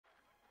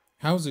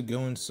How's it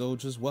going,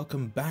 soldiers?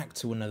 Welcome back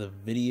to another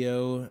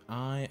video.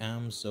 I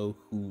am so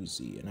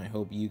whoozy and I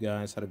hope you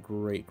guys had a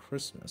great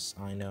Christmas.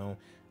 I know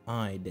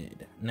I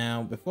did.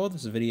 Now, before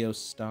this video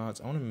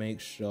starts, I want to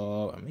make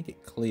sure I make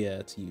it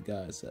clear to you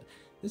guys that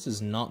this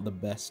is not the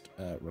best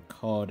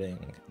recording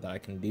that I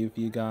can do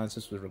for you guys.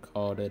 This was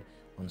recorded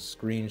on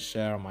screen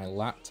share on my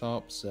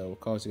laptop, so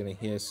of course you're going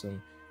to hear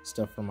some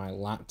stuff from my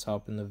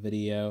laptop in the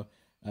video.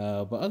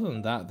 But other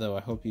than that, though, I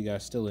hope you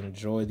guys still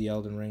enjoy the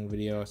Elden Ring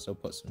video. I still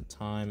put some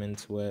time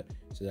into it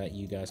so that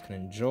you guys can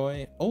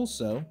enjoy.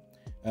 Also,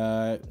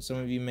 some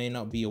of you may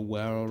not be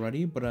aware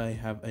already, but I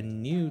have a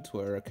new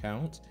Twitter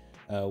account,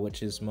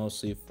 which is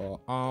mostly for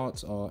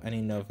art or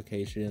any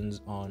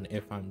notifications on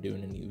if I'm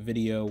doing a new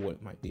video, what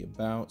it might be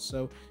about.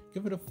 So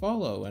give it a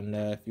follow. And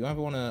if you ever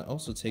want to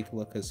also take a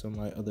look at some of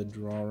my other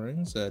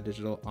drawings,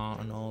 digital art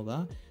and all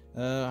that,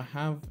 I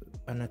have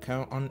an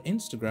account on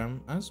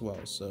Instagram as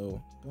well,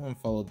 so go and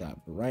follow that.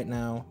 But right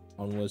now,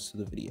 onwards to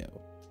the video.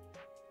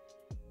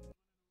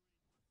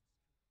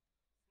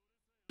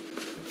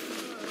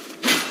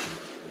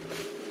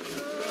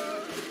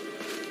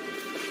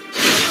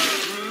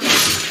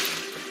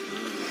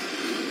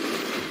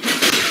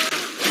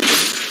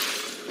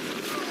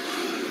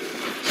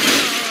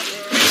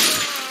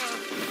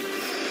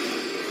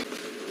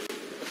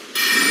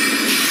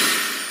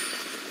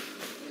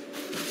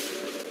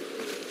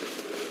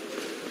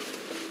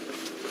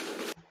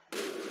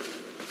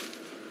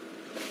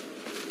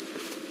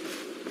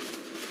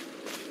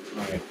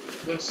 Alright,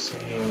 this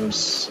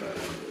seems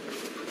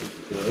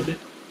good.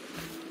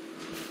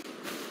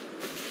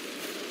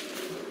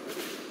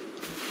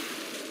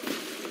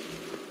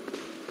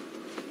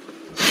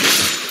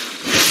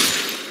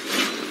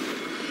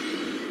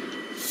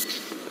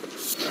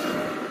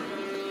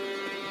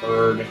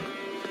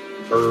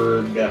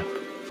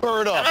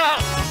 Bird up!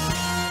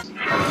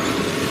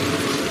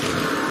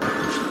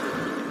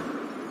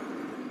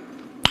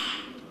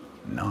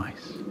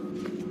 Nice.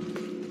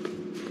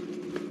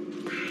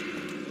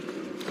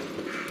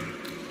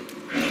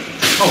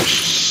 Oh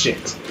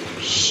shit.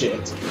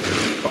 Shit.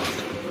 Fuck.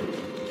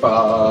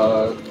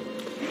 Fuck.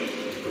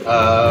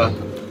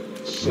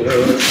 Shit.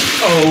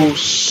 Oh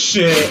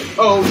shit.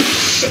 Oh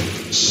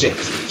shit. Shit.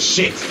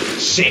 Shit.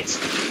 Shit.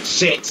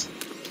 Shit.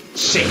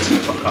 Shit.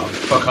 Fuck off.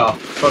 Fuck off.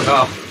 Fuck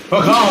off.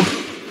 Fuck off.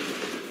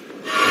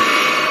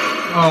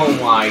 Oh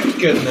my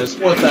goodness.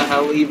 What the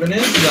hell even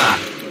is that?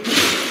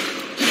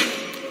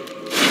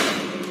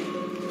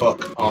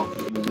 Fuck off,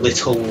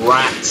 little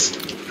rat.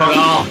 Fuck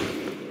off.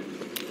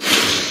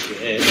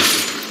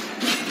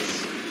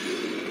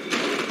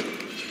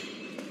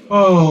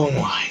 Oh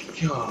my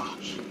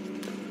gosh.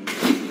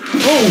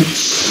 Oh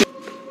shit.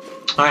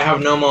 I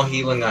have no more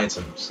healing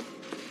items.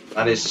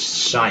 That is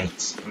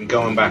shite. I'm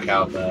going back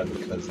out there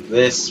because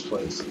this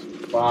place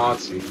is far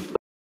too...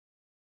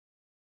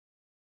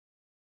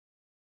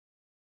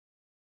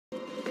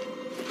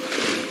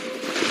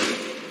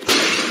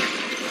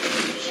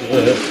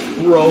 Shit.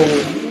 Roll,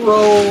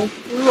 roll,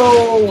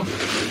 roll.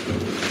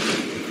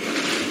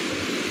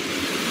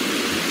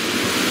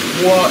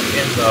 What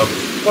in the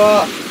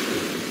fuck?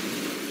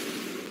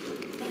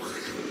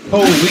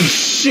 Holy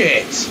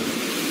shit!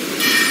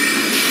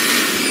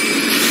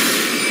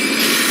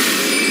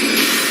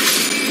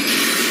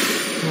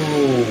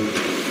 Oh,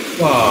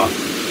 fuck.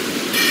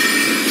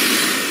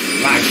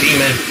 Back,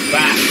 demon!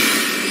 Back!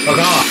 Fuck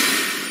off!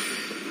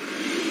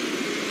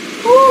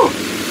 Woo!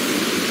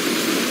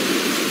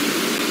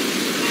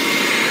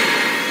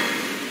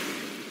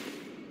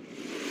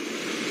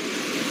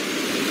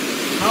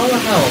 How the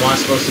hell am I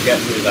supposed to get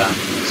through that?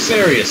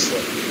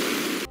 Seriously.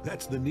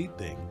 That's the neat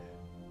thing.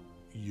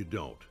 You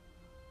don't.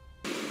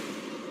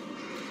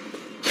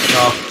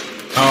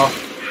 Oh,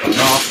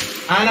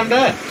 and I'm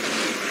dead.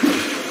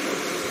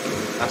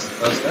 That's the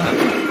first death.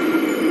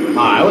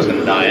 Ah, I was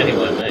gonna die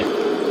anyway, mate.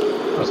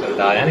 I was gonna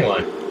die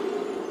anyway.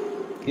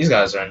 These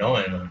guys are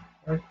annoying, man.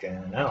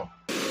 Freaking hell.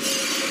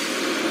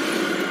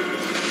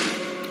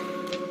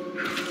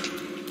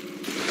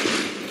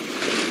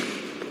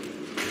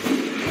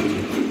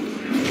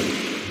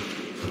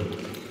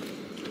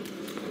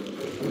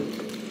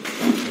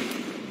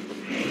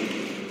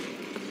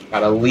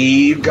 Gotta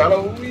leave, gotta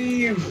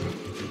leave!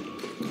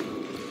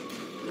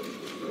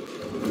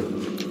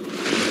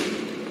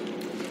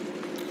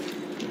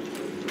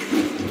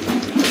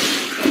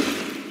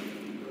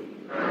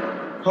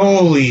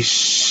 Holy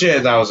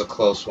shit, that was a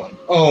close one.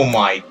 Oh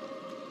my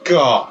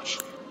gosh.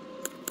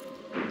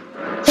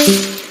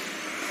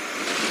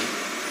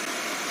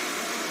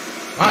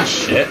 Ah,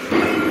 shit.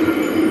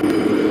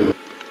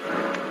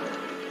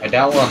 I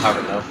doubt we'll have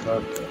enough,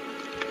 but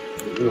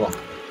we won't.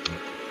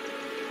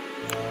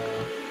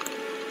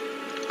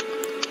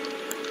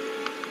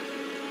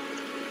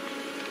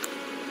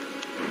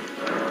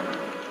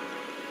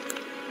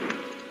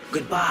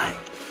 Goodbye.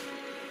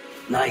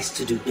 Nice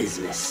to do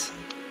business.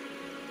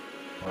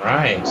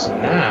 Alright, so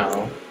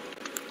now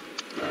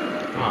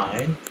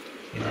I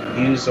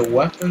can use a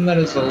weapon that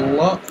is a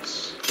lot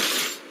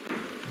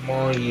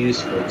more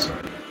useful to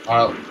me.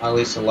 Or at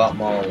least a lot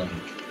more like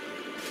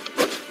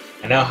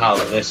I know how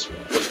this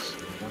works.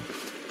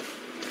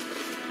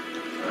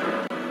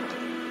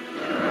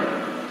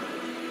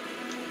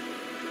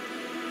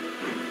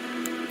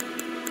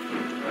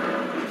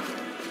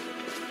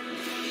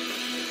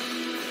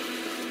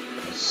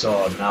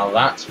 So now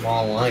that's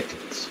more like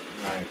it.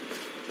 Right.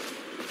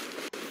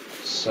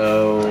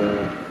 So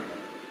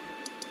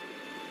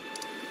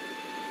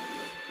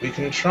we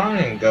can try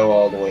and go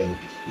all the way over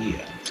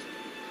here.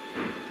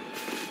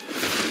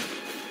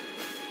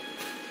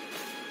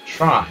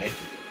 Try.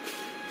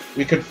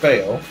 We could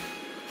fail.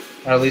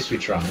 Or at least we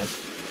tried.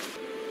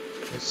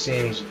 It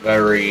seems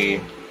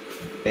very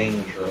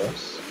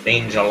dangerous.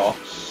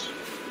 Dangerous.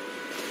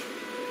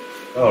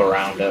 Go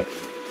around it.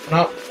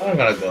 No, I'm not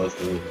gonna go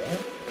through that.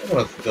 I'm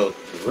gonna go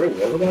through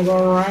it. We're gonna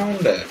go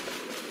around it.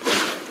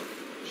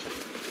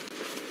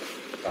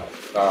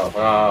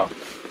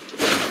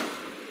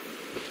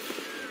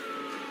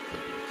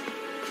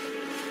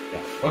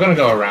 Yeah, we're gonna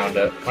go around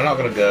it. We're not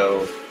gonna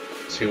go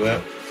to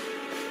it.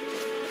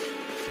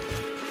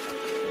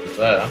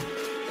 There.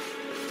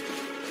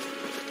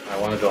 I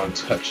want to go and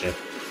touch it.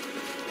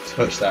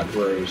 Touch that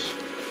bruise.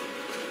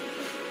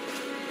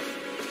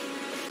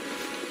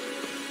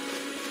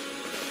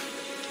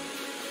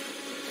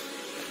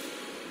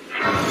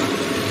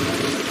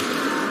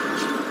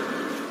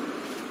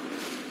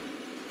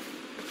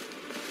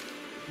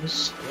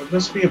 Would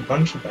this be a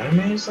bunch of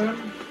enemies then?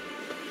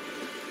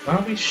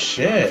 That'll be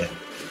shit.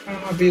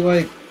 That might be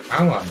like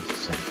allies or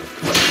something.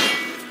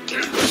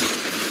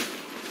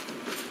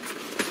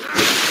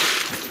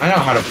 I know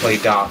how to play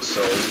Dark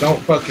Souls. Don't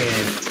fucking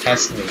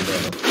test me, bro.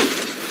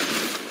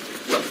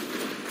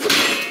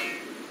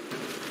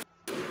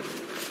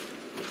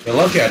 You're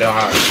lucky I don't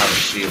have a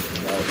shield,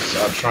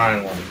 so I'll try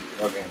and like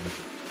fucking.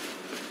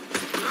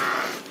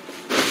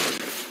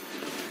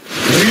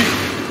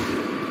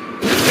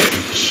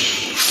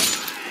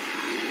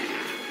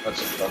 That's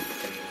a fucking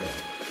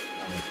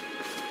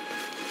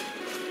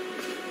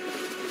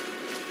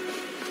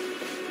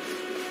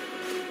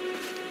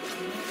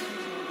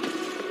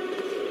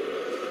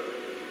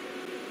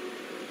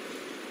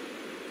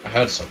I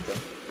heard something.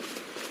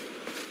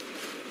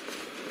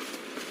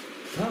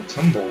 Oh,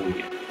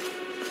 tumbleweed.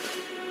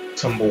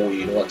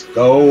 Tumbleweed, let's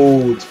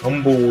go!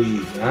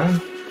 Tumbleweed,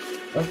 man.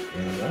 Oh,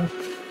 yeah.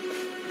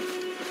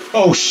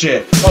 Oh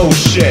shit! Oh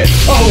shit!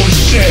 Oh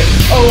shit!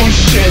 Oh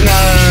shit!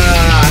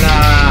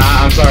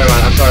 Nah. I'm sorry,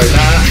 man. I'm sorry.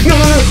 No.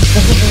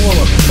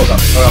 Fuck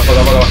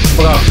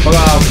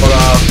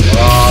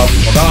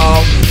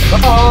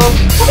off.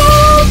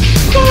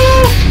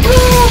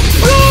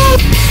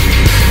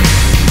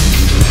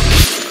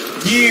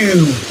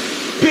 You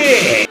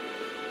bitch!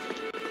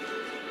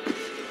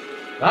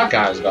 That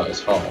guy's got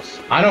his horse.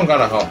 I don't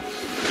got a horse.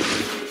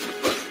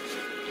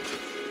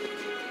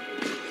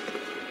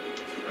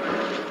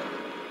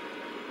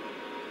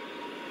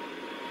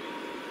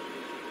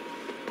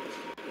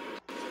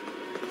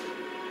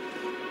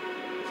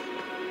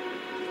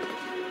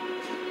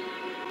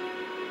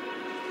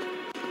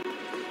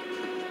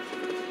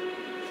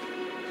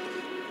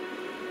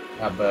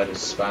 That bird is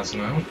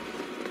spazzing out.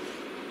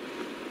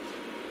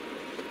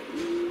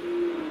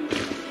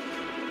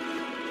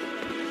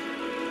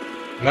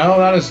 No,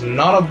 that is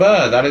not a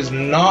bird. That is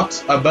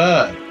not a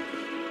bird.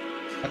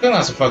 I think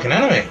that's a fucking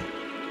enemy.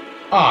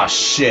 Ah,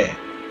 shit.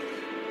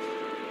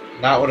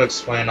 That would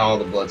explain all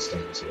the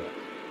bloodstains here.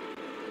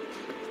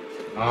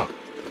 Not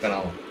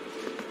gonna lie.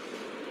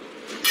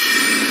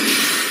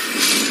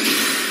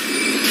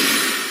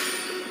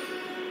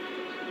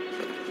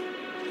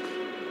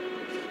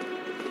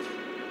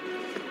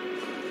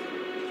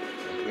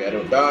 I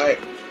don't die.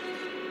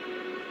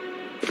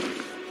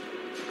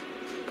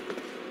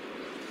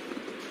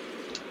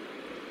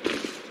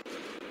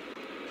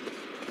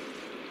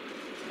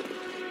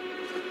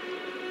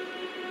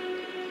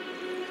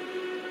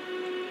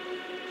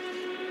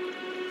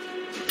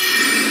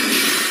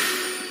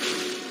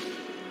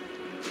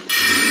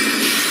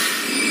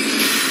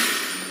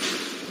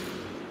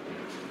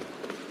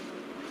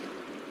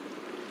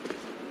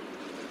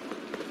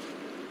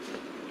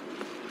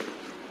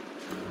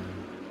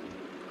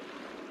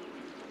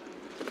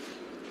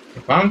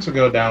 If I'm to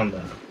go down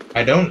there,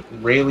 I don't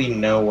really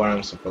know where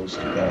I'm supposed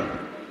to go.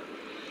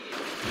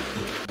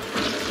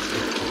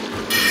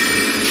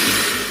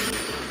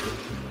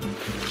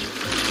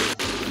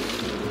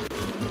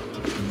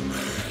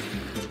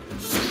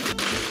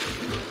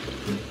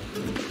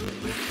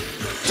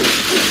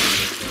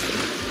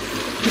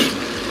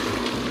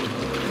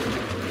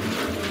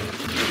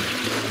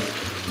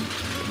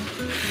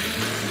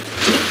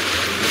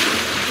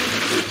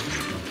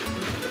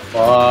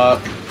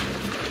 Fuck.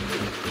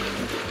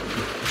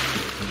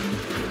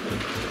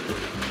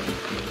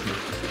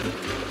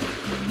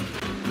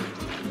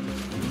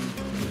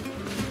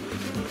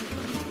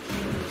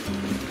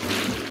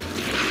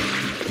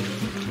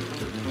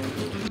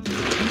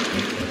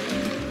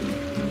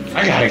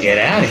 I gotta get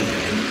out of here.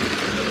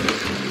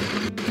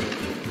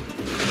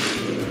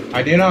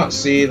 I do not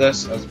see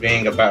this as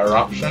being a better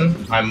option.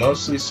 I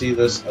mostly see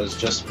this as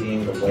just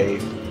being a way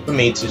for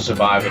me to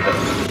survive a bit.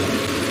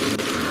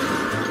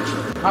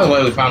 By the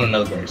way, we found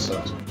another grave, so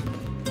that's good.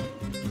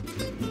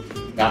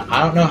 Yeah,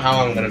 I don't know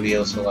how I'm gonna be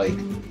able to, like,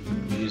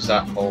 use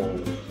that whole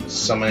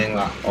summoning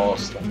that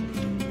horse thing.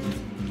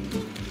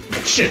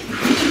 Shit!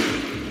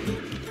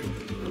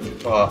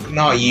 Fuck,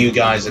 not you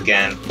guys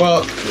again.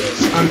 Fuck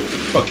this. I'm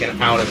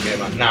fucking out of here,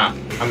 man. Nah,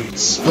 I'm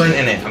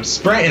sprinting it. I'm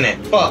sprinting it.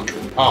 Fuck.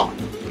 Oh.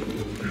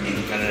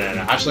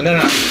 No. Actually, no.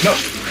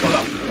 Fuck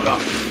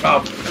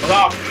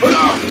off.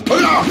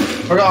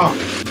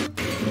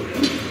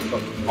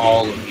 Fuck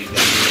all of you guys.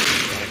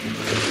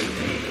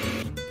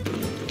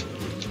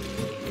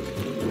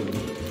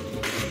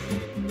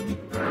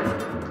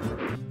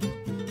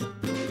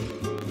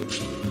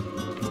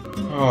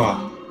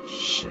 Oh,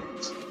 shit.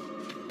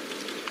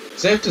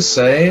 Safe to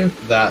say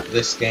that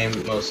this game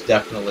most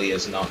definitely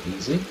is not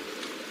easy.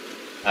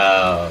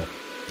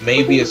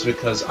 Maybe it's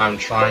because I'm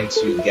trying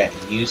to get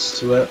used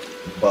to it,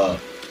 but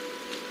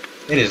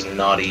it is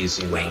not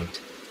easy, man. Wait.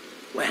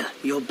 Well,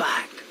 you're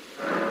back.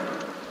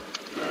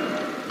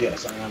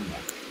 Yes, I am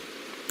back.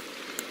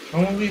 How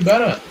will be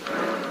better?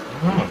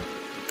 Oh,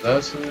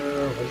 that's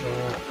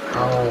original.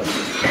 Oh,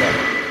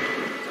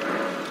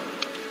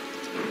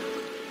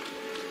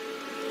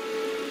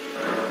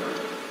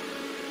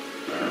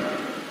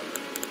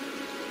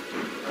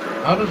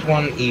 how does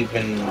one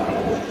even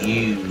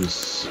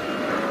use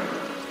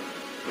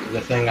the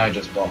thing I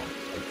just bought?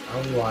 Like,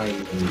 how do I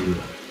even do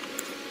that?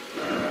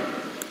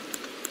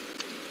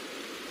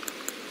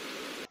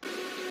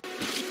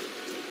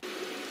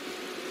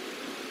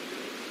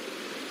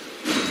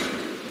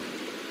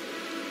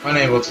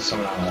 Unable to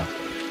summon out that.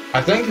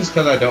 I think it's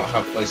because I don't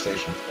have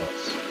PlayStation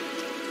Plus.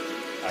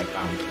 I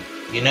found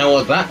it. You know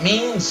what that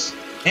means?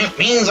 It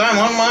means I'm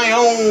on my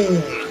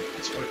own!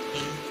 That's what it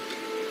means.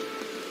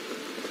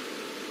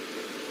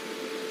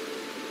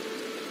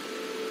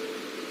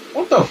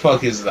 What the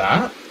fuck is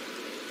that?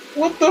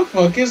 What the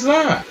fuck is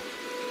that?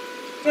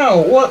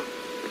 No, what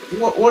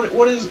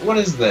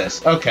is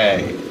this?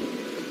 Okay.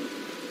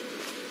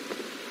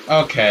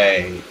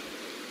 Okay.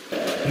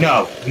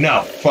 No,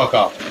 fuck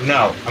off.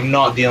 No, I'm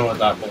not dealing with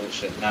that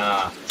bullshit.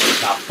 Nah,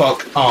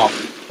 fuck off.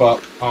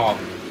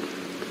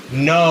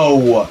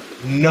 No,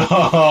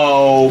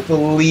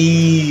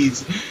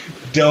 please,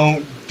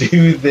 don't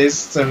do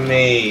this to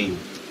me.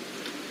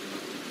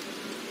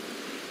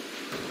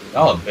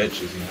 Y'all are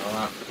bitches, you know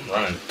that? I'm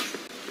running.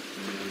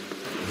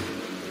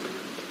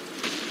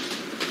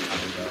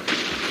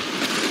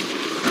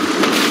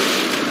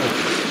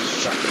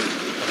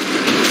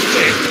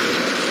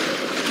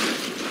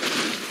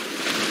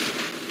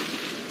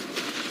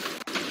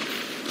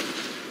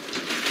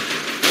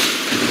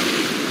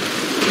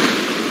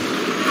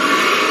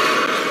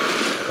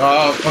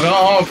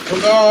 Oh,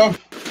 fuck off!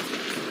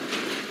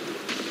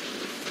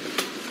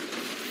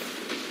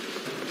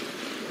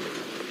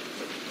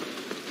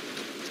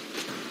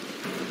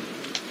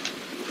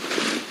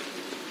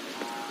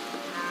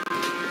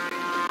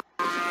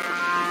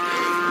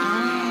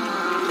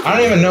 I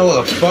don't even know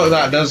what the fuck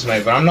that does to me,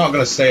 but I'm not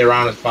gonna stay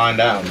around and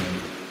find out,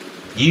 man.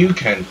 You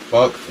can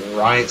fuck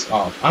right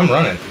off. I'm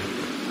running.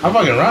 I'm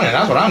fucking running,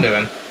 that's what I'm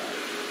doing.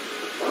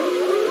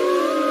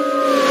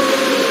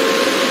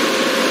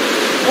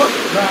 What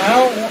the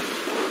hell?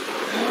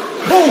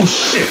 Oh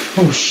shit!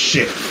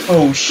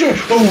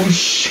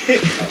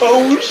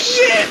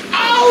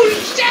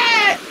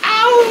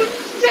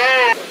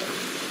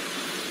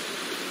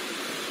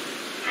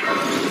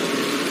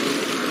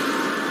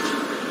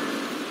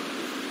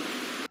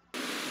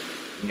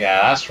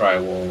 Yeah, that's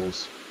right,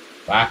 wolves.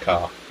 Back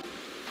off.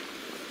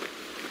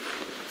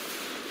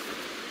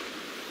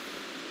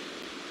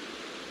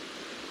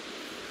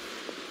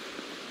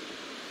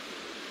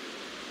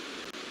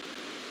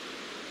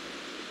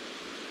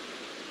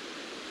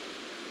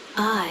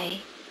 I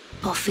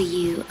offer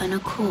you an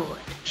accord.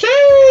 She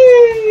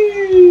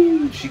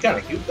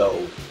kinda cute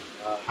though.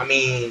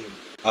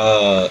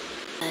 Word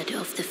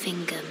of the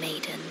Finger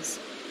Maidens.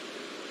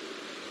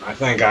 I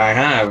think I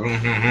have.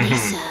 They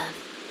serve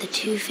the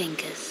Two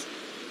Fingers,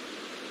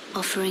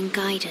 offering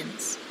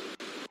guidance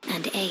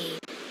and aid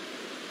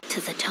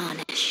to the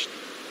tarnished.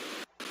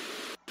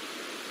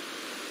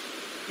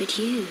 But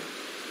you,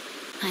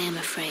 I am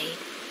afraid,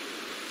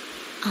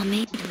 are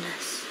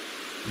maidenless.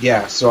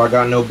 Yeah, so I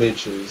got no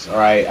bitches.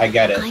 Alright, I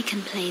get it. I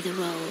can play the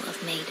role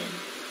of maiden.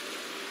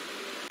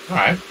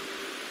 Alright.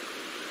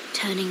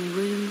 Turning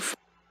rune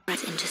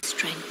threat into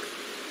strength.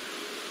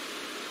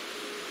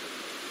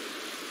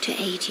 To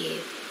aid you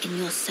in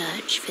your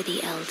search for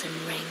the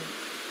Elden Ring.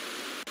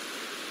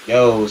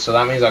 Yo, so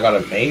that means I got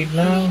a maid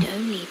now? You need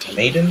only take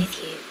Maiden? me with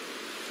you.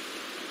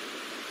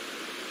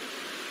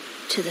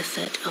 To the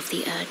foot of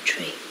the Erd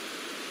Tree.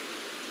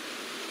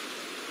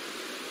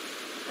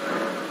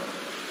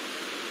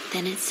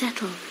 Then it's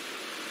settled.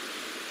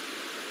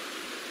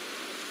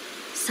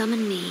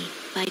 Summon me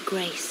by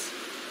grace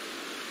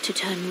to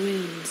turn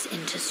runes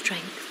into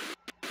strength.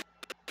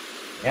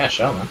 Yeah,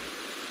 sure, man.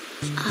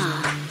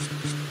 Ah,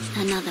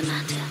 another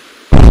matter.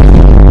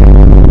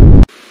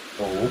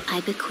 Oh. I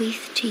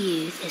bequeath to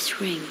you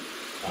this ring.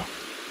 Oh.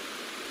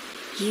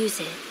 Use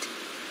it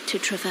to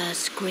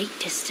traverse great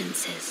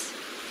distances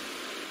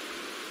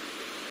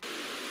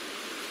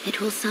It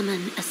will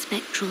summon a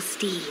spectral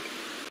steed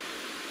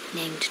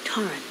named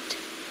Torrent.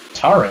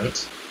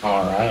 Torrent?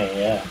 Alright,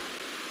 yeah.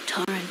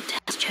 Torrent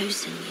has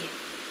chosen you.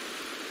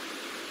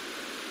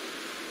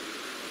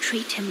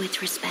 Treat him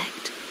with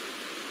respect.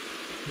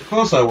 Of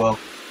course I will.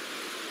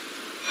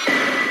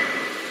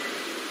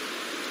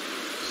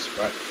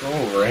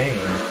 Spectral ring.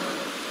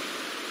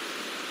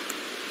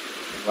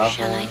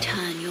 Shall I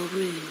turn your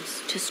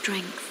runes to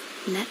strength?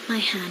 Let my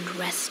hand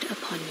rest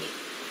upon you.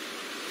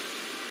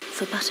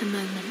 For but a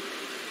moment,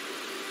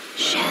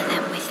 share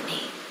them with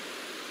me.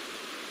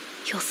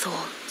 Your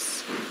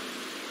thoughts,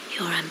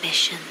 your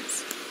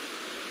ambitions,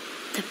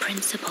 the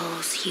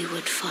principles you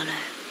would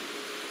follow.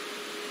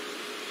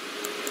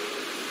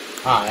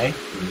 I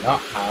do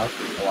not have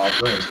a lot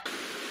of runes.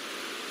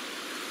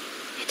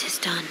 It is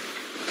done.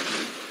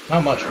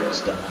 Not much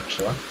wisdom,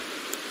 actually.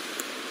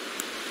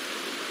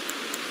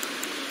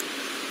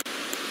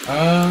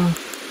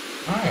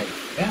 Alright,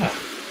 yeah.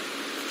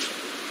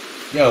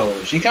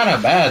 Yo, she kinda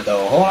bad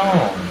though, hold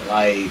on.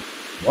 Like,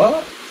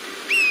 what?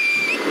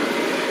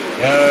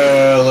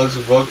 Yeah, let's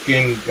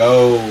fucking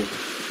go.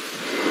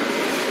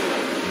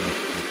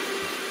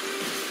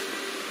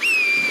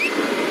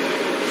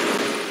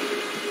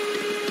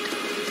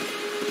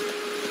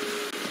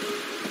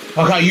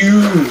 Fuck are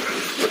you?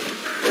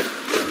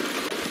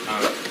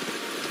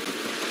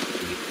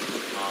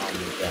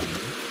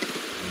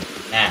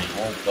 Now,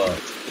 but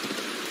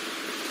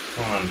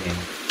come on here.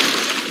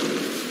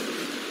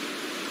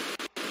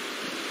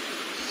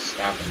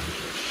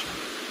 Scavengers.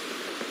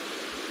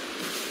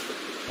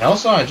 And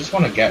also, I just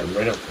want to get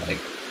rid of like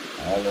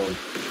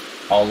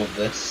all of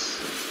this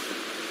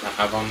I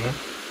have on me.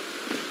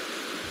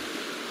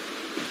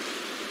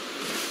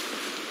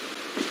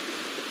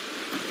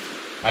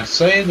 I'd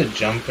say the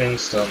jumping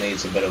still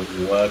needs a bit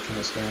of work in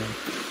this game.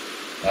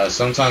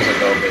 Sometimes I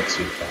go a bit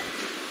too far.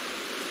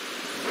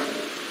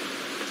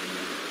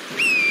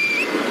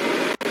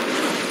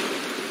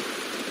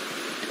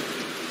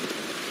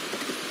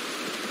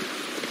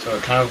 So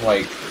it kind of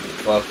like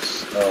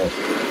buffs. Oh.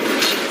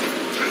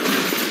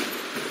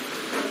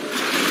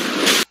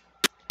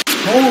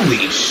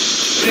 Holy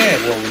shit,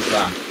 what was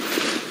that?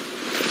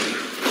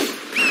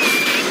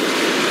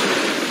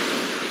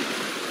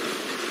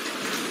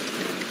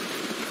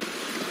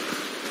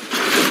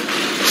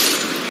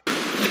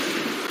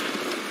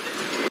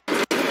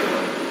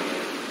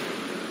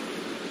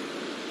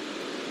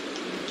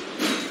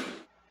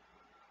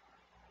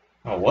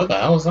 Oh, what the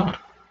hell is that?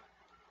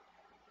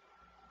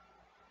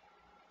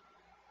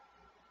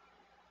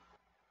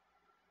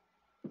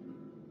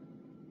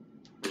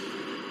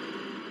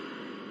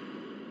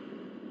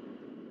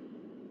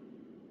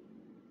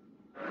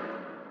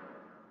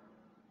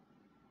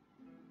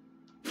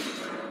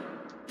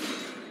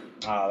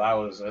 Oh, that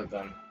was it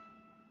then.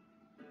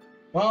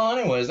 Well,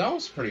 anyways, that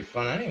was pretty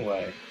fun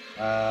anyway.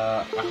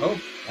 I hope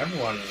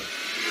everyone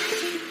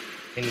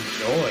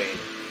enjoyed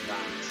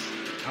that.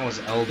 That was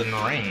Elden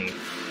Ring.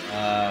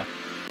 I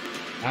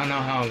don't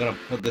know how I'm gonna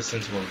put this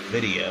into a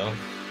video,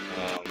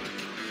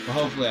 but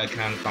hopefully I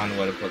can find a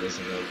way to put this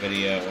into a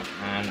video,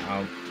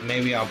 and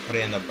maybe I'll put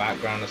it in the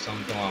background or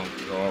something while I'm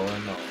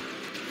drawing or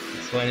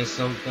explaining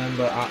something,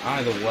 but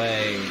either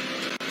way,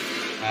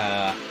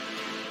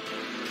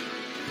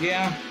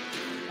 yeah,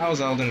 that was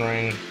Elden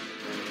Ring.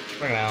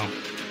 Freaking hell.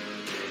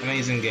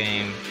 Amazing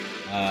game,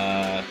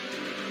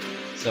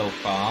 so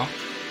far.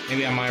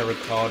 Maybe I might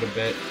record a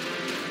bit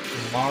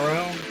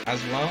tomorrow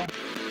as well.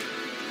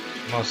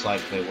 Most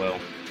likely will.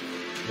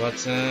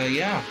 But,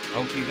 yeah,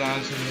 hope you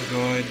guys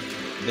enjoyed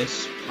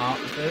this part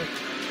of it,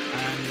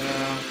 and,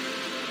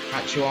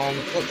 catch you all on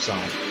the flip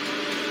side.